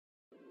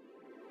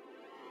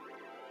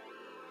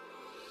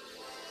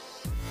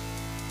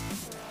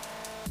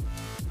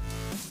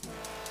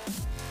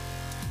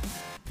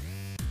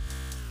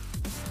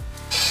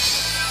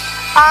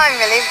I'm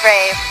really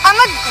brave. I'm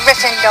a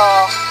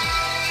Gryffindor.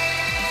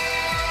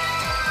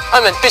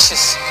 I'm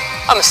ambitious.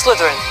 I'm a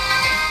Slytherin.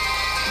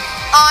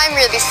 I'm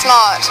really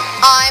smart.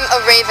 I'm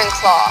a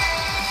Ravenclaw.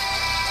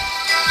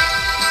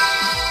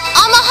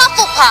 I'm a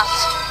Hufflepuff.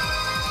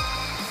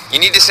 You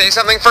need to say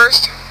something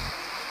first?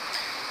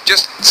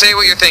 Just say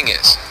what your thing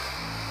is.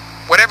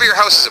 Whatever your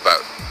house is about.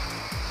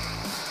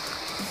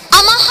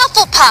 I'm a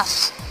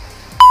Hufflepuff.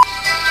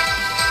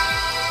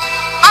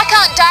 I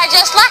can't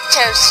digest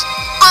lactose.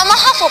 I'm a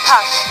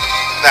Hufflepuff.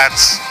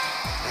 That's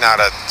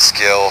not a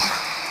skill.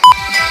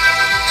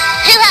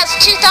 Who has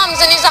 2 thumbs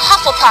and is a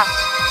Hufflepuff?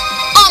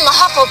 I'm a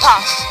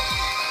Hufflepuff.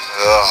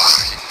 Ugh,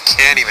 you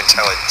can't even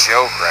tell a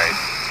joke right.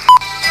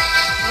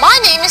 My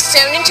name is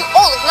sewn into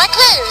all of my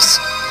clothes.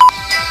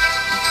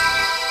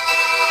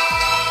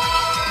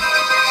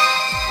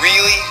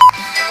 Really?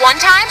 One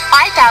time,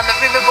 I found the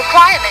room of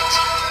requirement.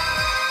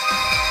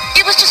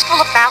 It was just full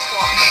of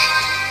mouthwash.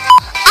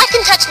 I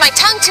can touch my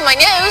tongue to my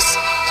nose.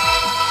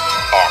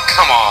 Oh,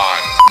 come on.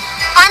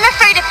 I'm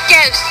afraid of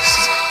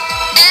ghosts.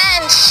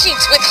 And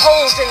sheets with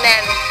holes in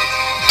them.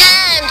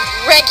 And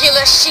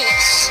regular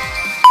sheets.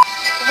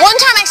 One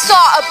time I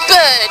saw a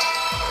bird.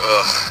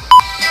 Ugh.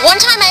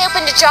 One time I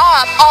opened a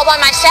jar all by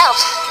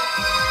myself.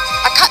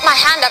 I cut my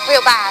hand up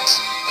real bad.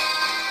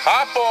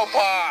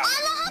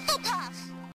 Hufflepuff!